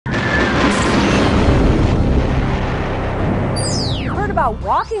heard about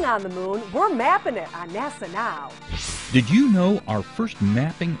walking on the moon? We're mapping it on NASA Now. Did you know our first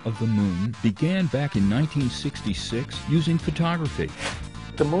mapping of the moon began back in 1966 using photography?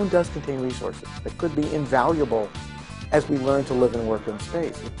 The moon does contain resources that could be invaluable as we learn to live and work in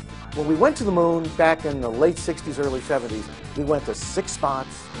space. When we went to the moon back in the late 60s, early 70s, we went to 6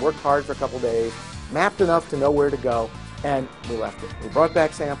 spots, worked hard for a couple days, mapped enough to know where to go, and we left it. We brought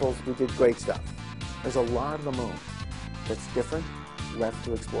back samples, we did great stuff. There's a lot of the moon that's different, left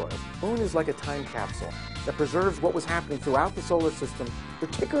to explore. The moon is like a time capsule that preserves what was happening throughout the solar system,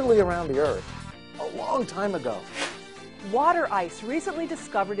 particularly around the Earth, a long time ago. Water ice recently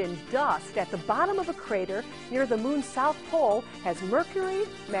discovered in dust at the bottom of a crater near the moon's south pole has mercury,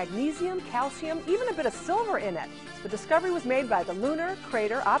 magnesium, calcium, even a bit of silver in it. The discovery was made by the Lunar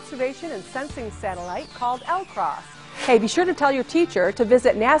Crater Observation and Sensing Satellite called LCROSS. Hey, be sure to tell your teacher to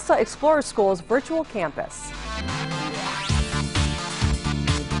visit NASA Explorer School's virtual campus.